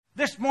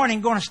This morning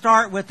I'm going to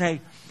start with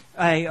a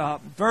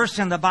verse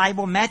in the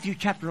Bible, Matthew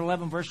chapter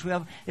 11, verse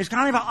 12. It's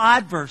kind of an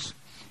odd verse.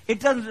 It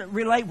doesn't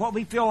relate what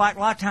we feel like a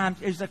lot of times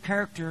is the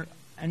character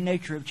and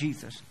nature of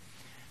Jesus.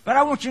 But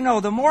I want you to know,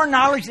 the more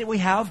knowledge that we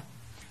have,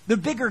 the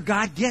bigger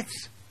God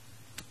gets.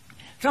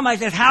 Somebody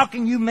says, how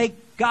can you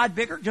make God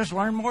bigger? Just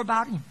learn more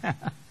about Him.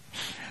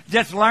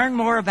 Just learn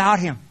more about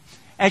Him.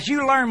 As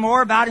you learn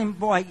more about Him,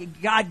 boy,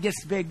 God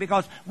gets big,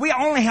 because we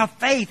only have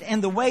faith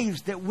in the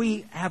ways that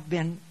we have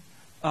been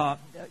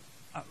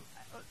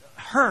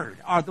heard,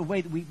 or the way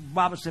that the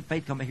Bible said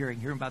faith come by hearing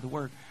by the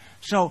Word.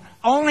 So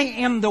only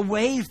in the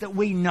ways that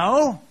we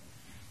know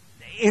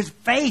is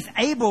faith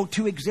able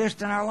to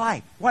exist in our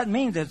life. What it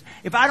means is,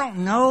 if I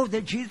don't know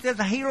that Jesus is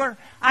a healer,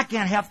 I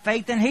can't have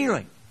faith in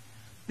healing.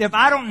 If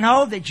I don't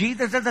know that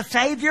Jesus is a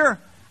Savior,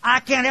 I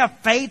can't have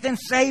faith in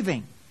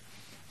saving.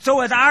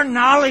 So it's our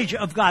knowledge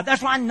of God.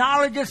 That's why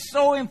knowledge is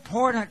so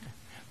important.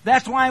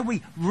 That's why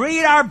we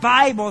read our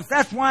Bibles.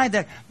 That's why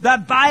the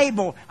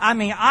Bible,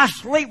 I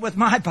sleep with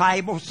my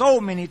Bible so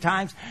many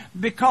times,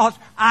 because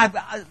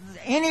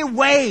any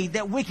way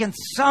that we can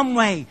some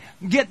way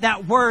get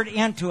that Word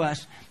into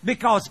us,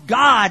 because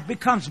God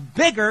becomes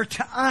bigger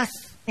to us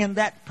in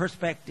that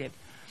perspective.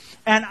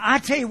 And I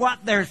tell you what,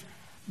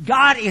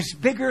 God is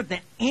bigger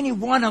than any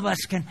one of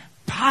us can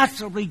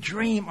possibly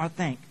dream or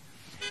think.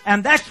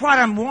 And that's what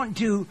I'm wanting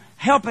to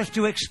help us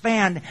to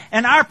expand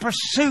in our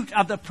pursuit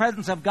of the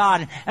presence of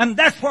God. And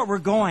that's where we're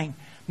going.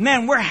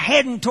 Man, we're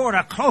heading toward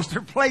a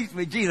closer place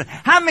with Jesus.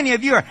 How many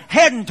of you are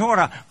heading toward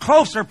a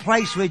closer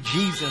place with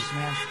Jesus,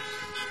 man?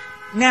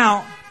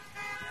 Now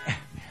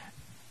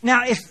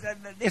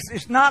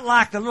it's not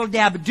like the little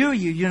dab do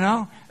you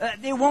know.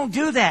 It won't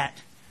do that.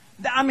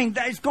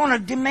 It's going to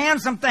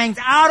demand some things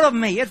out of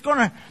me.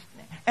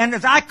 And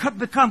as I could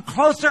become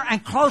closer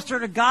and closer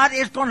to God,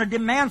 it's going to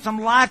demand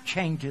some life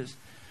changes.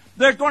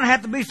 There's going to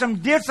have to be some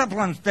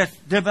disciplines that's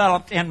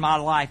developed in my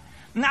life.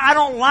 Now, I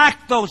don't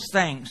like those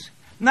things.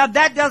 Now,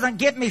 that doesn't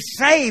get me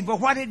saved,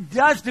 but what it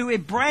does do,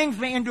 it brings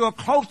me into a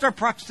closer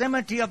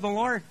proximity of the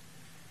Lord.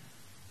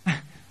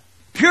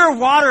 Pure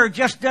water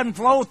just doesn't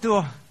flow through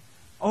an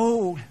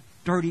old,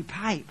 dirty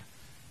pipe.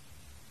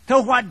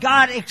 So what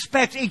God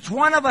expects each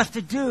one of us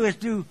to do is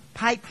do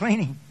pipe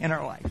cleaning in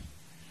our life.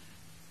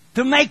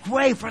 To make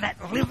way for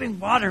that living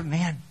water,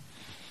 man.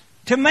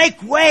 To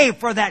make way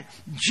for that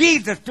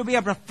Jesus to be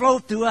able to flow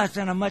through us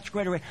in a much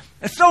greater way.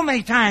 So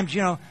many times,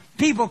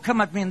 people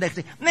come up to me and they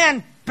say,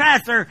 man,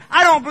 Pastor,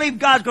 I don't believe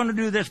God's going to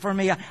do this for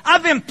me.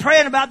 I've been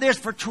praying about this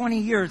for 20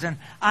 years. And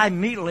I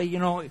immediately,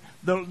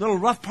 the little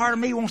rough part of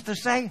me wants to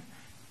say,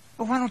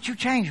 well, why don't you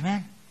change,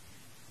 man?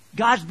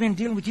 God's been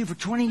dealing with you for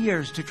 20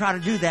 years to try to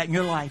do that in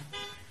your life.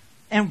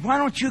 And why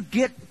don't you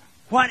get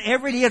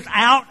whatever it is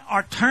out,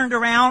 or turned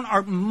around,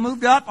 or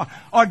moved up,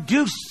 or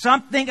do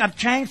something of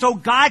change so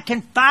God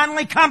can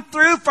finally come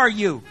through for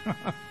you.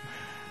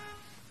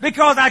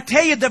 Because I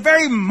tell you, the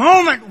very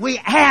moment we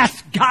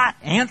ask, God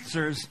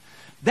answers.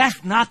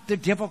 That's not the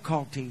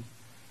difficulty.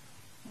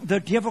 The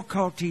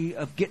difficulty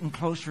of getting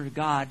closer to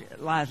God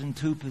lies in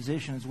two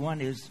positions.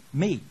 One is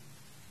me,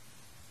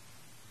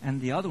 and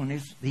the other one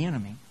is the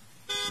enemy.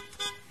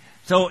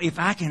 So if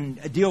I can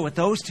deal with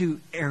those two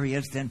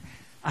areas, then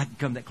I can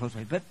come that close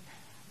way.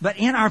 But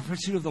in our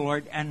pursuit of the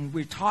Lord, and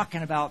we're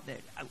talking about,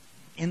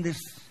 in this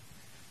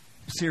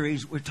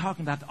series, we're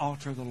talking about the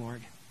altar of the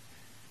Lord.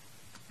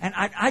 And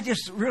I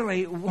just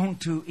really want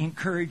to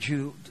encourage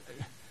you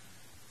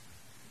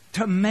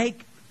to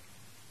make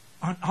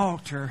an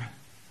altar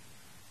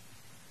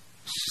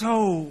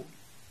so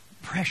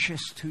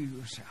precious to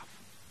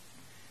yourself.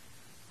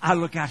 I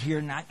look out here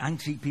and I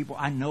see people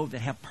I know that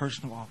have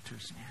personal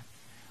altars, man.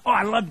 Oh,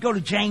 I love to go to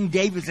Jane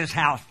Davis's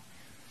house,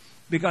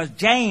 because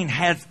Jane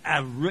has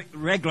a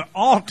regular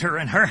altar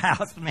in her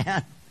house,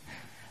 man.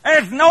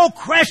 There's no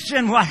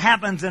question what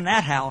happens in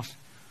that house.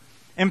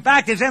 In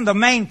fact, it's in the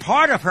main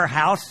part of her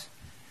house.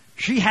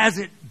 She has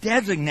it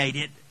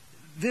designated.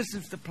 This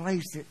is the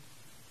place that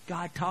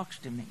God talks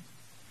to me.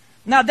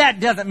 Now, that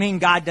doesn't mean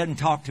God doesn't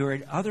talk to her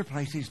at other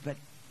places, but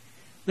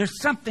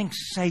there's something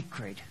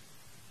sacred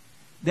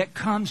that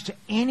comes to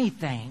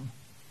anything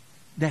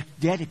that's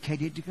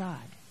dedicated to God.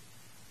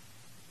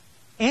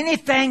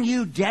 Anything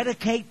you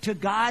dedicate to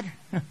God,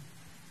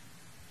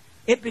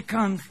 it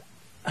becomes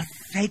a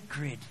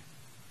sacred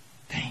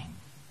thing.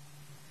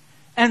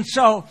 And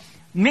so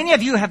many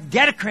of you have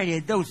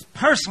dedicated those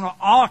personal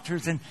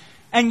altars,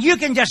 and you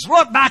can just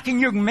look back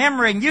in your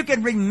memory and you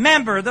can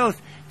remember those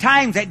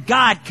times that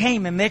God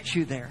came and met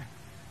you there.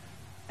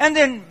 And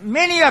then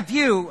many of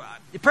you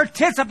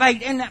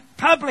participate in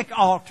public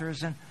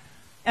altars,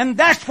 and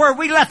that's where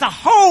we let the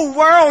whole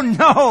world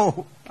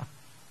know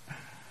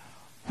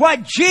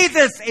what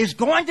Jesus is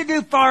going to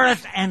do for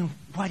us and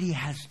what He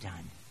has done.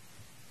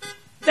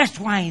 That's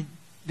why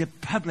the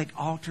public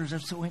altars are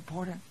so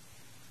important.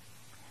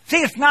 See,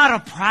 it's not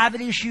a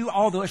private issue,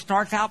 although it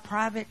starts out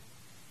private.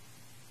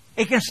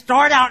 It can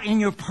start out in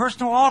your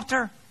personal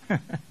altar.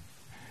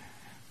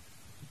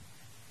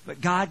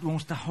 But God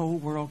wants the whole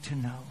world to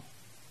know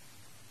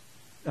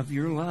of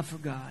your love for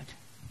God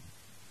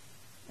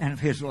and of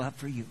His love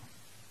for you.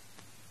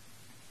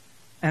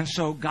 And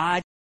so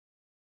God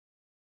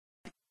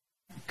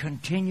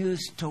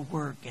continues to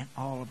work in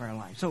all of our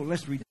lives. So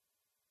let's read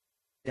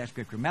that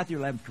scripture. Matthew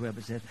 11:12,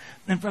 it says,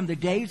 and from the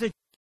days of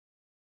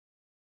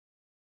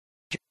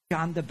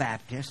John the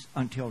Baptist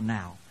until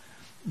now,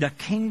 the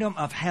kingdom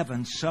of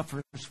heaven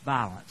suffers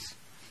violence,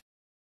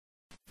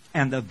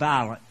 and the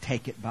violent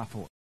take it by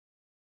force.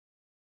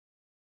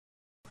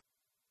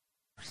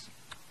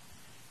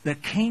 The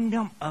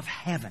kingdom of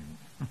heaven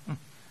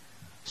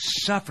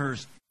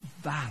suffers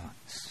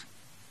violence,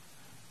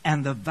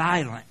 and the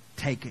violent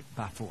take it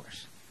by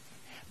force.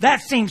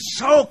 That seems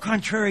so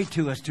contrary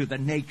to us, to the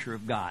nature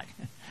of God.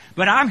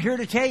 But I'm here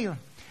to tell you,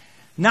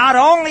 not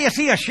only is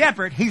He a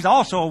shepherd, He's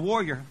also a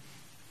warrior.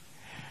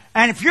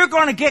 And if you're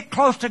going to get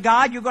close to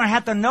God, you're going to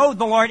have to know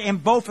the Lord in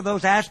both of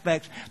those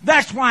aspects.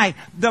 That's why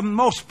the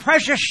most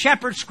precious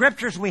shepherd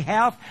scriptures we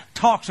have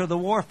talks of the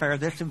warfare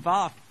that's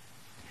involved.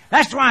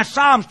 That's why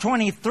Psalms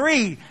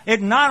 23,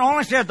 it not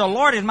only says, the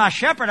Lord is my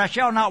shepherd, I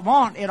shall not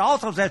want. It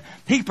also says,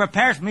 He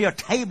prepares me a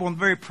table in the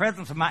very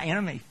presence of my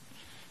enemy.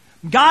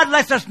 God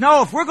lets us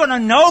know if we're going to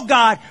know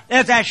God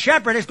as that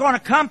shepherd, it's going to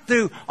come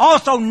through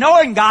also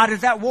knowing God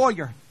as that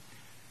warrior.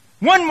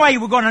 One way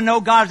we're going to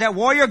know God as that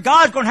warrior,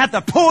 God's going to have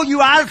to pull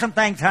you out of some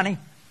things, honey.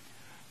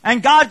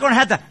 And God's going to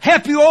have to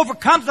help you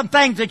overcome some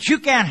things that you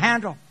can't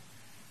handle.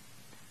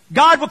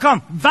 God will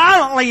come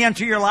violently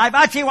into your life.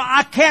 I tell you what,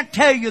 I can't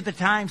tell you the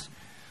times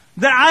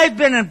that I've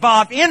been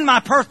involved in my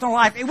personal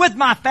life, with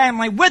my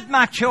family, with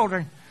my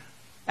children,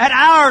 at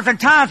hours and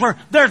times where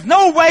there's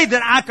no way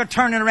that I could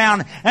turn it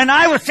around. And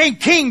I would see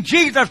King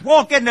Jesus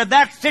walk into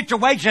that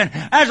situation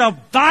as a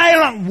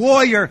violent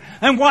warrior.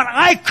 And what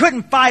I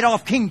couldn't fight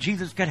off, King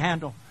Jesus could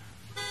handle.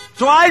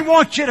 So I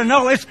want you to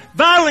know it's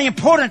vitally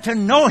important to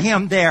know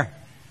Him there.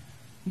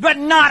 But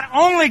not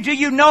only do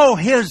you know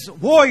His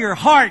warrior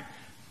heart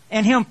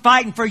and Him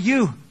fighting for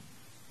you,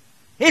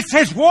 it's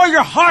His warrior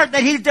heart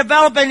that He's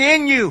developing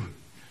in you.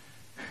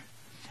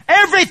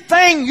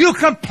 Everything you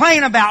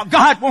complain about,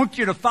 God wants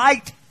you to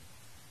fight.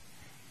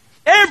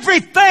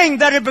 Everything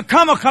that had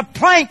become a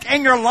complaint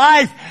in your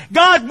life,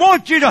 God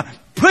wants you to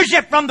push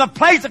it from the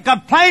place of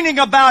complaining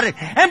about it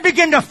and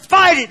begin to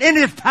fight it in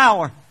His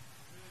power.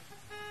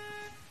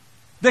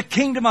 The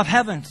kingdom of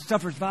heaven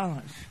suffers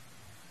violence.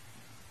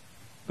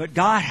 But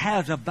God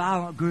has a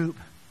violent group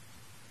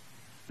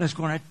that's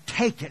going to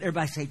take it.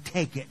 Everybody say,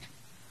 take it.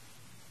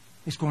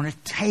 It's going to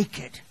take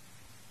it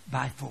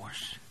by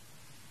force.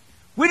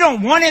 We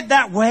don't want it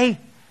that way.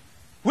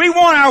 We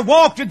want our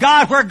walk to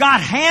God where God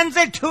hands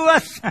it to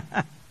us.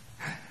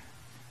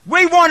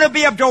 We want to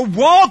be able to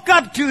walk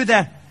up to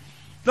the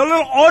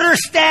little order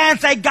stand,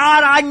 say,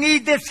 God, I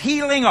need this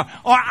healing, or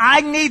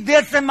I need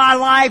this in my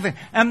life.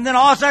 And then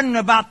all of a sudden,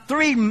 about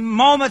 3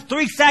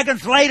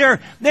 seconds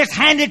later, it's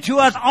handed to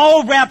us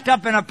all wrapped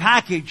up in a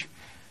package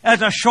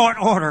as a short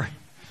order.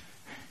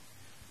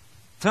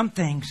 Some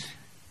things,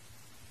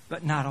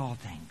 but not all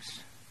things.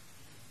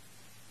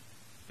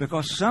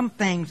 Because some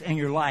things in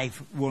your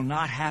life will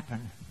not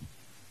happen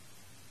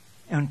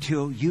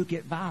until you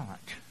get violent.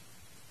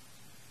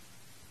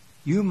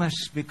 You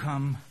must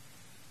become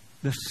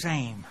the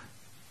same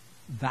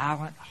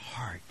violent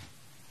heart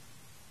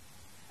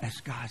as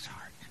God's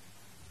heart.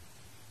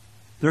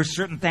 There are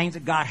certain things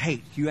that God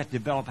hates. You have to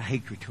develop a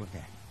hatred toward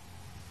that.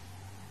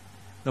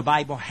 The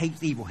Bible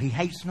hates evil. He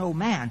hates no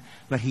man,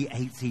 but He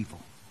hates evil.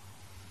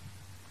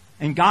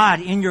 And God,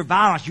 in your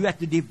violence, you have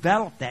to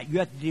develop that. You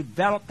have to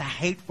develop to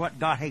hate what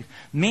God hates.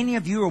 Many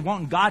of you are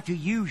wanting God to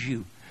use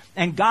you.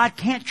 And God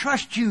can't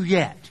trust you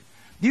yet.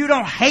 You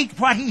don't hate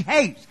what He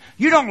hates.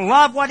 You don't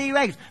love what He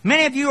hates.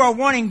 Many of you are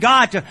wanting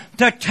God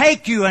to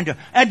take you and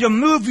to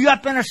move you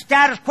up in a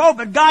status quo,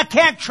 but God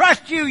can't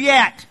trust you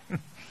yet.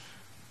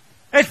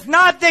 It's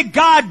not that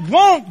God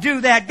won't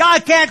do that.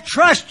 God can't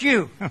trust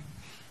you.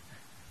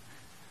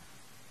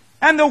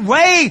 And the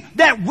way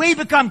that we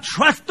become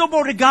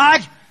trustable to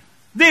God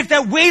is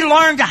that we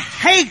learn to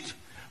hate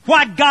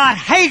what God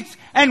hates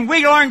and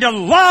we learn to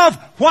love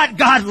what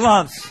God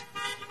loves.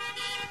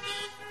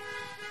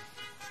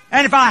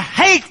 And if I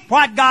hate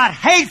what God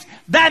hates,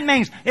 that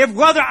means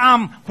whatever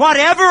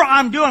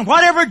I'm doing,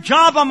 whatever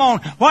job I'm on,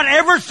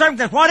 whatever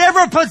circumstance,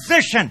 whatever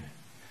position,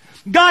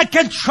 God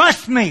can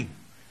trust me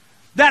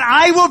that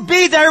I will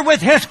be there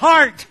with His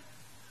heart.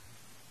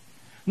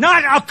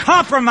 Not a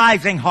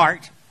compromising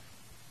heart,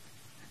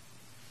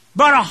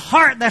 but a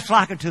heart that's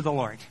like unto the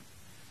Lord.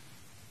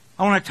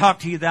 I want to talk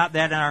to you about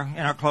that in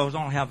our close.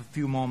 I only have a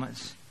few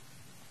moments.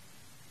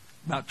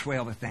 About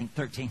 12, I think,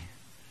 13.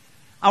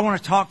 I want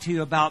to talk to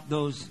you about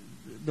those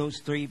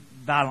 3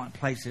 violent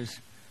places.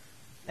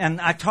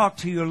 And I talked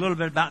to you a little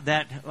bit about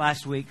that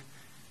last week.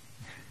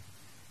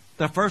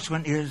 The first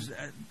one is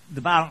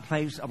the violent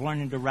place of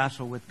learning to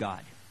wrestle with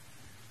God.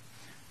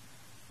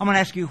 I'm going to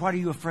ask you, what are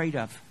you afraid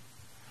of?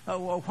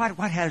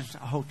 What has a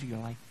hold to your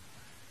life?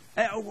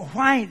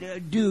 Why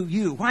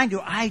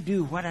do I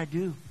do what I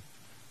do?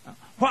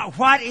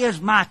 What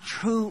is my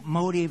true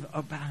motive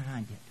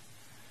behind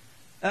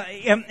it?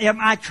 Am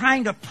I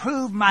trying to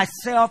prove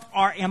myself,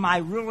 or am I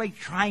really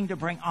trying to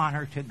bring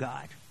honor to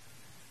God?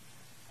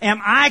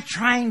 Am I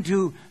trying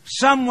to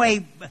some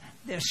way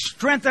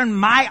strengthen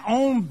my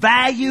own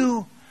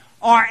value,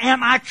 or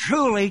am I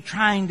truly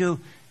trying to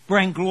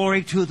bring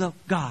glory to the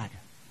God?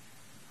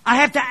 I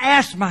have to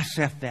ask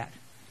myself that.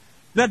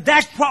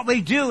 That's what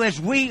we do as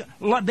we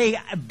be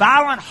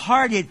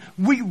violent-hearted.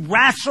 We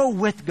wrestle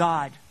with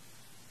God.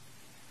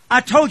 I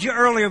told you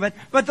earlier,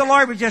 but the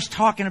Lord was just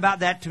talking about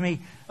that to me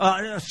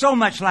so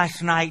much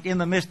last night in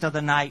the midst of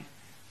the night.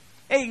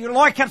 Hey, the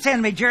Lord kept saying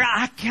to me, Jerry,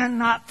 I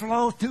cannot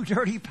flow through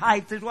dirty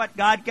pipes, is what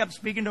God kept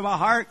speaking to my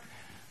heart.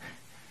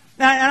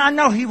 Now, and I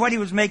know what He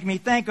was making me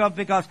think of,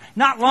 because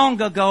not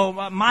long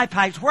ago, my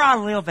pipes, where I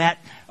live at,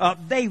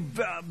 they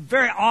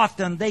very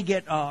often they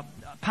get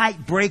pipe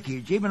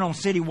breakage, even on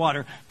city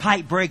water,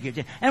 pipe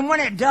breakage. And when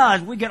it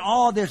does, we get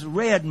all this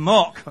red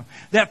muck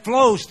that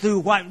flows through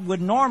what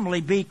would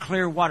normally be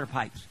clear water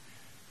pipes.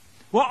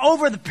 Well,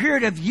 over the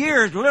period of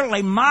years,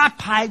 literally, my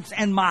pipes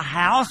in my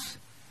house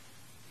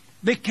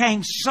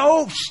became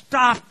so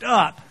stopped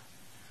up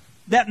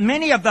that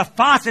many of the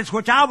faucets,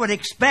 which I would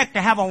expect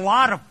to have a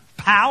lot of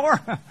power,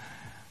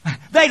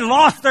 they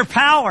lost their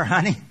power,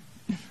 honey.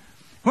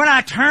 When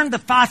I turned the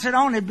faucet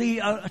on, it'd be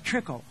a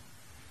trickle.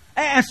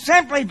 And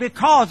simply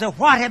because of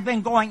what had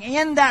been going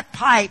in that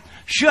pipe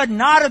should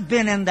not have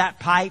been in that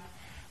pipe,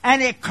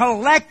 and it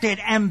collected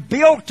and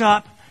built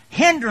up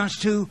hindrance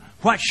to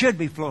what should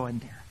be flowing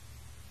there.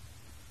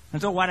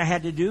 And so what I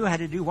had to do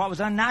what was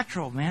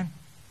unnatural, man.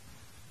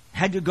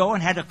 Had to go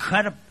and had to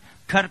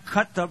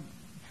cut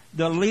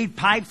the lead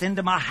pipes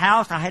into my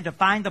house. I had to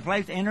find the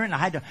place to enter it, and I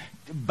had to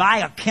buy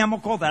a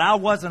chemical that I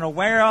wasn't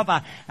aware of,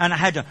 and I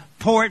had to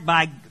pour it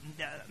by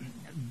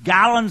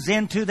gallons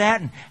into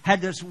that, and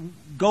had to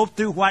go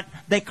through what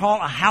they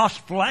call a house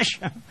flush.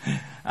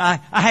 I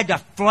had to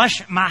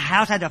flush my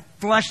house. I had to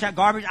flush that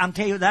garbage. I'm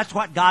telling you, that's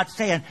what God's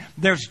saying.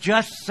 There's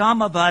just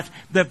some of us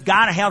that've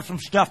got to have some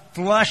stuff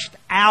flushed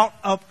out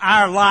of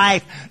our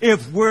life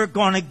if we're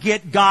going to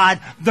get God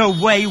the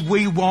way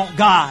we want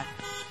God.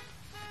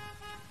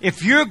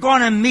 If you're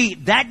going to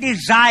meet that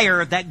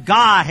desire that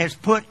God has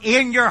put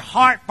in your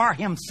heart for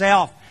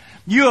Himself,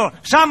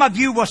 some of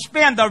you will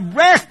spend the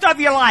rest of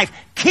your life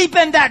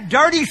keeping that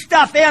dirty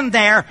stuff in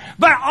there,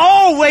 but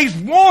always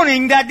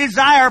wanting that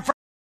desire for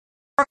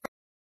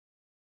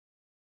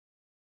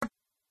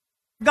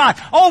God,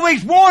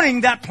 always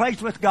wanting that place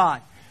with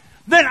God.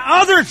 Then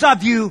others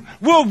of you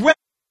will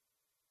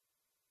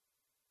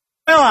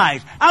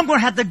realize, I'm going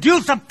to have to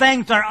do some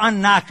things that are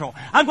unnatural.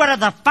 I'm going to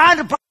have to find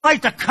a place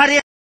to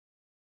cut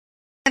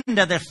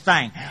into this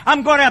thing.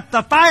 I'm going to have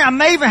to I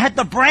may even have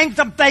to bring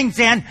some things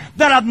in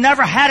that I've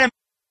never had in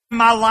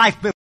my life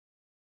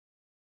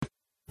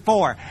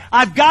before.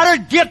 I've got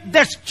to get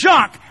this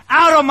junk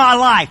out of my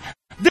life.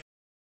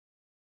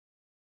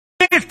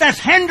 This that's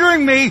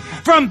hindering me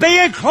from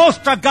being close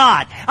to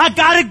God. I've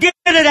got to get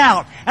it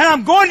out. And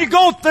I'm going to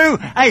go through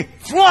a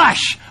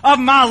flush of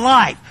my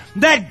life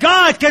that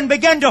God can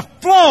begin to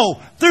flow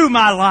through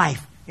my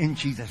life in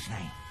Jesus'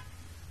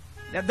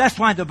 name. That's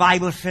why the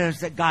Bible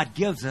says that God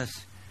gives us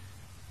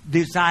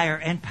desire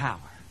and power.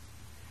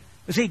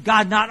 You see,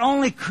 God not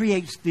only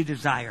creates the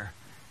desire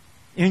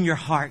in your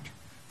heart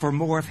for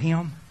more of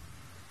Him,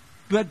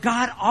 but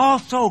God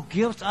also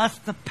gives us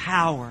the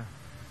power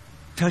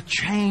to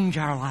change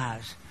our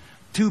lives,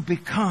 to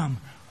become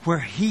where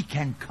He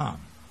can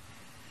come.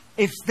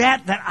 It's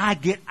that I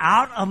get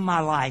out of my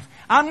life.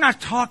 I'm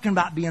not talking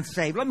about being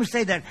saved. Let me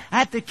say that. I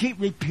have to keep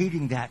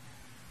repeating that.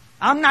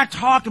 I'm not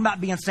talking about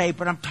being saved,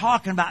 but I'm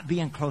talking about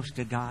being close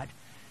to God.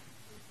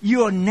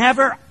 You'll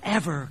never,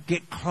 ever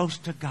get close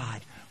to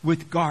God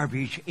with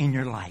garbage in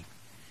your life.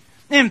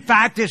 In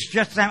fact, it's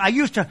just the same.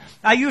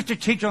 I used to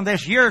teach on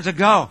this years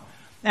ago.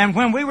 And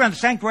when we were in the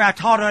sanctuary, I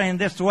taught it in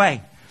this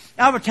way.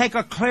 I would take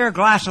a clear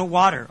glass of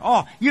water.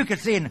 Oh, you could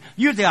see it.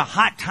 Usually a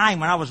hot time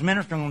when I was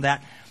ministering on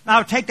that. I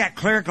would take that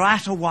clear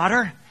glass of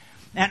water,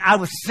 and I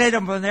would sit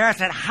over there. I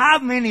said, how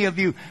many of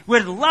you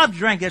would love to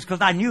drink this?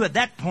 Because I knew at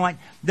that point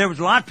there was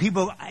a lot of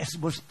people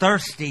was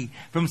thirsty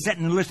from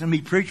sitting and listening to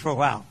me preach for a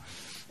while.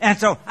 And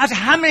so I said,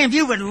 how many of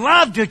you would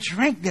love to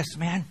drink this,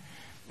 man?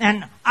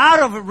 And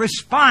out of a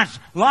response,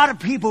 a lot of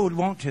people would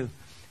want to.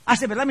 I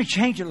said, but let me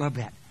change it a little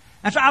bit.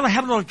 And so I would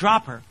have a little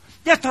dropper,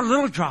 just a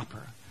little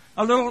dropper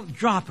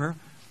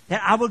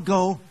that I would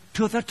go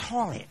to the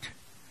toilet.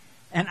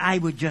 And I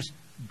would just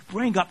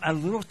bring up a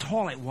little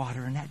toilet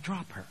water in that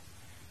dropper.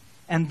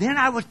 And then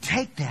I would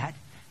take that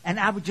and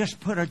I would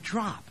just put a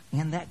drop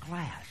in that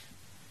glass.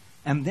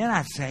 And then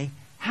I'd say,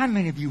 how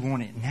many of you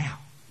want it now?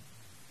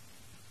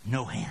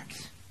 No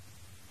hands.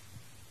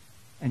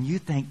 And you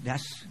think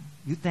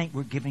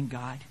we're giving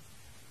God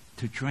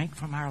to drink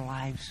from our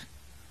lives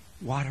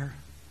water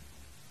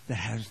that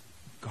has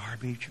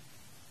garbage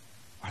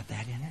or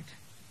that in it?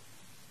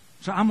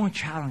 So I'm going to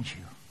challenge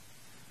you.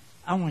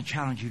 I want to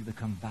challenge you to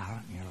become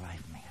violent in your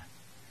life, man.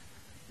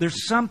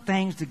 There's some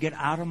things to get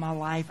out of my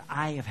life.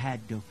 I have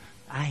had to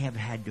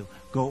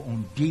go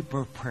on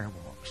deeper prayer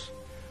walks.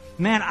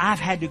 Man, I've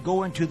had to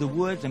go into the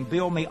woods and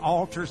build me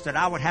altars that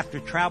I would have to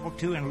travel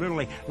to and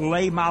literally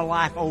lay my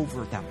life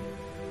over them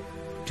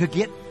to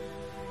get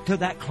to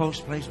that close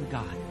place with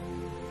God.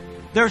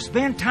 There's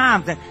been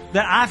times that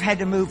I've had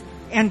to move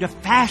into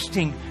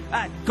fasting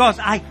because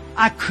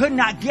I could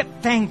not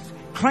get things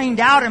cleaned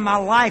out in my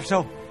life.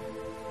 So,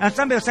 and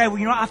some people say,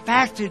 well, I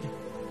fasted.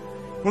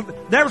 Well,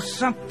 there was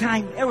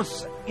sometime, it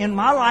was in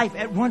my life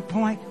at one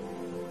point,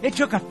 it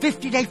took a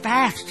 50-day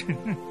fast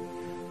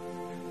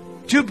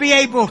to be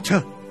able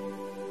to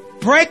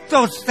break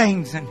those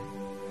things and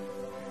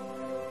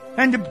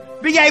to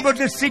be able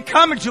to see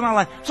come into my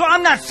life. So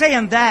I'm not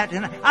saying that,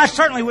 and I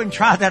certainly wouldn't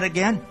try that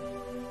again.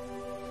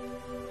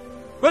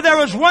 But there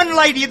was one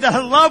lady that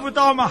I loved with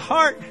all my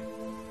heart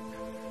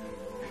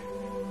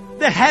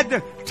that had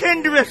the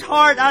tenderest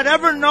heart I'd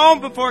ever known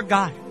before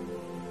God.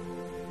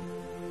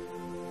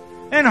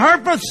 In her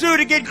pursuit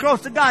to get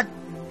close to God,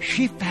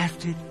 she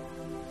fasted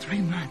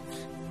 3 months.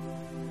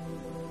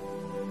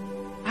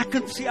 I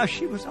couldn't see how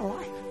she was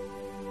alive.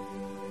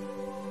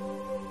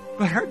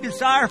 But her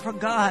desire for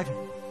God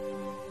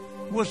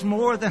was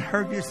more than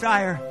her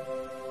desire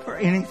for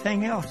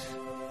anything else.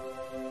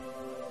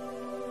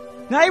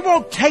 Now, it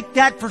won't take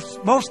that for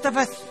most of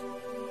us.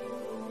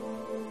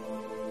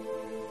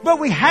 But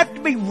we have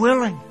to be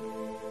willing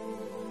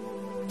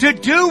to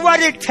do what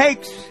it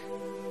takes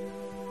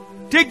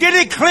to get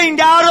it cleaned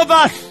out of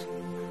us.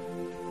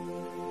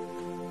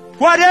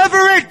 Whatever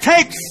it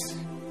takes.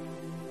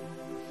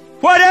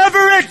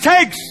 Whatever it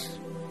takes.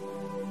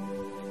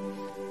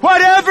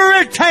 Whatever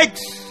it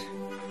takes.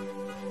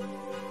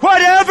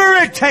 Whatever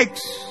it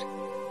takes.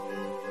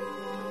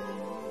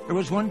 There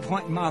was one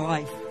point in my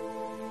life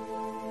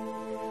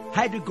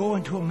I had to go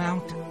into a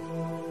mountain.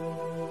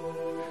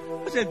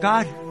 I said,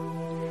 God,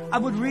 I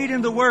would read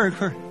in the Word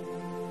where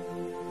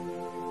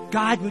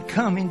God would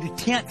come into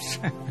tents.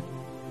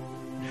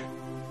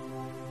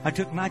 I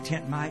took my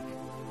tent, Mike,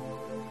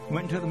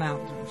 went into the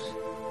mountains.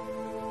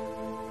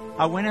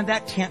 I went in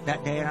that tent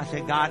that day and I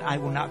said, God, I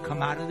will not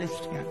come out of this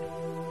tent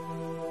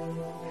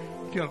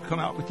until I come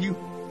out with you.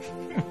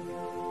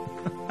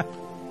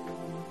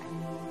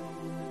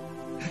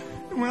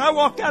 And when I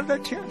walked out of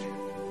that tent,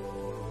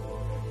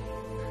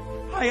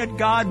 I had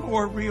God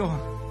more real.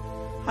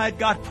 I had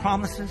God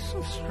promises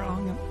so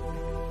strong.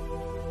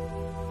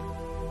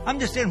 I'm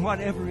just saying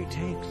whatever it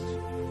takes.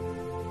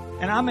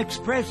 And I'm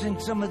expressing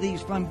some of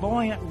these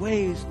flamboyant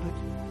ways, but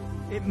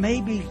it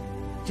may be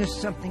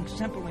just something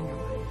simple in your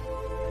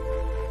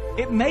life.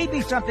 It may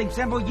be something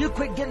simple. You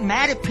quit getting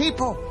mad at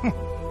people.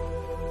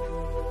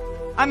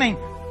 I mean,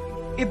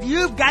 if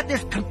you've got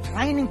this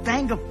complaining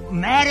thing of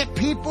mad at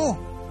people,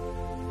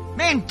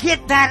 man,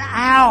 get that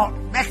out.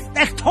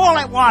 That's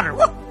toilet water.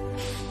 Woo!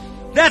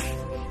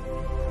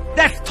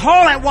 That's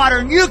toilet water,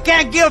 and you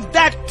can't give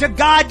that to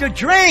God to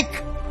drink.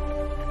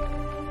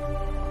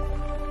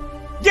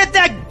 Get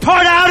that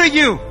part out of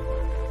you.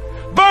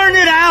 Burn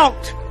it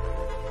out.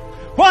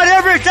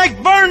 Whatever it takes,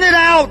 burn it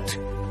out.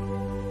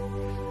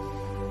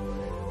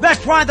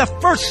 That's why the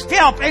first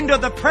step into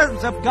the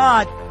presence of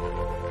God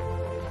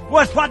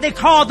was what they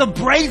call the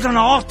brazen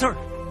altar.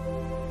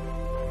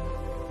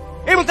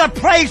 It was a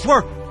place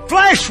where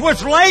flesh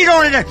was laid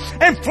on it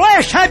and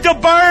flesh had to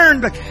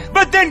burn.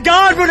 But then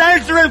God would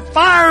answer and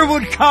fire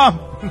would come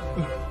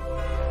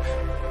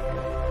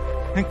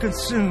and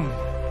consume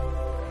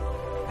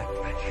that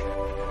flesh.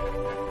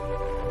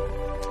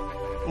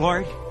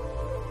 Lord,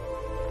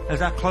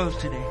 as I close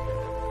today,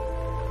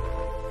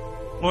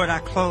 Lord, I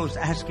close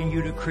asking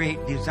you to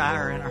create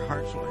desire in our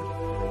hearts, Lord.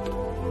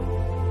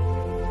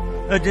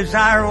 A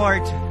desire,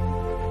 Lord,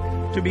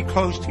 to be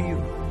close to you.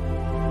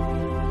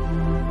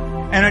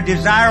 And a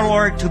desire,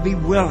 Lord, to be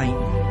willing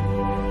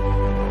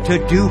to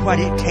do what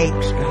it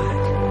takes,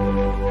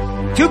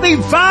 God. To be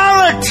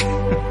violent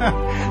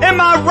in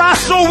my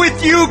wrestle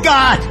with you,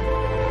 God.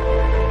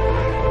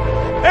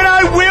 And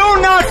I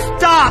will not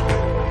stop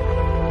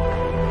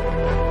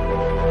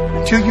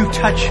until you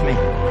touch me.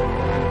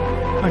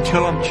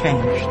 Until I'm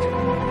changed.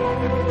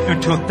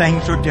 Until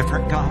things are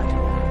different, God.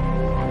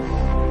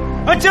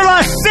 Until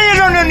I see it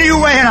in a new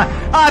way and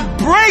I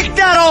break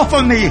that off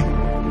of me.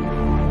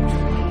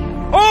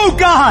 Oh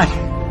God,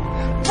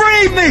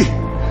 free me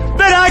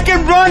that I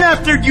can run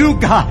after you,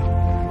 God.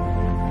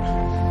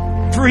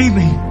 Free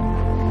me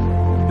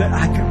that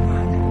I can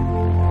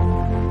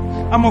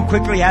run. I'm going to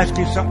quickly ask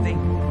you something.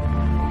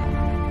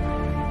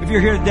 If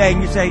you're here today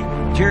and you say,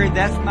 Jerry,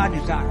 that's my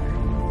desire.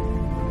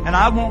 And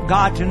I want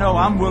God to know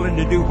I'm willing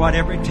to do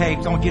whatever it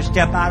takes. I want you to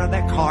step out of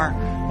that car.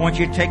 I want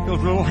you to take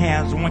those little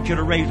hands. I want you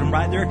to raise them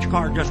right there at your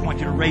car. I just want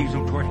you to raise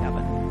them toward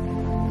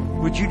heaven.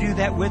 Would you do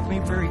that with me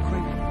very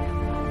quick?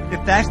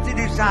 If that's the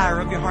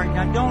desire of your heart.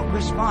 Now don't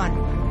respond.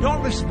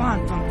 Don't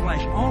respond from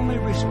flesh. Only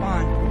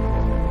respond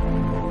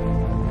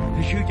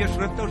as you just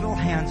lift those little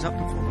hands up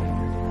before the Lord.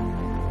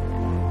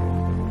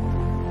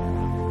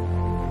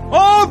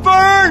 Oh,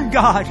 burn,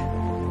 God.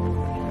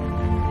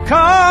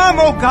 Come,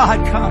 oh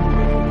God, come.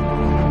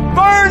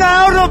 Burn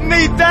out of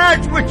me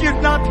that which is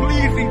not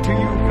pleasing to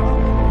you,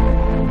 God.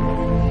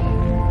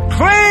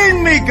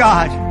 Clean me,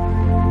 God.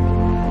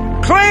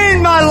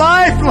 Clean my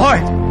life,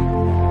 Lord.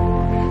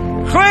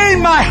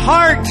 Clean my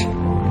heart.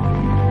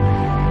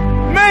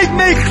 Make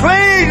me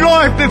clean,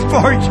 Lord,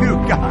 before you,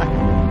 God.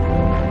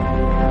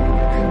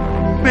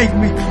 Make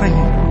me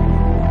clean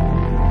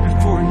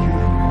before you,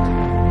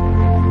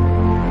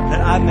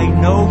 that I may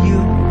know you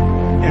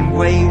in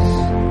ways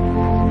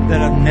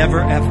that I've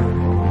never, ever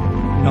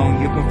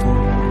known you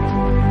before.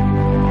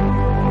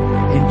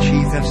 In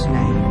Jesus'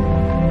 name.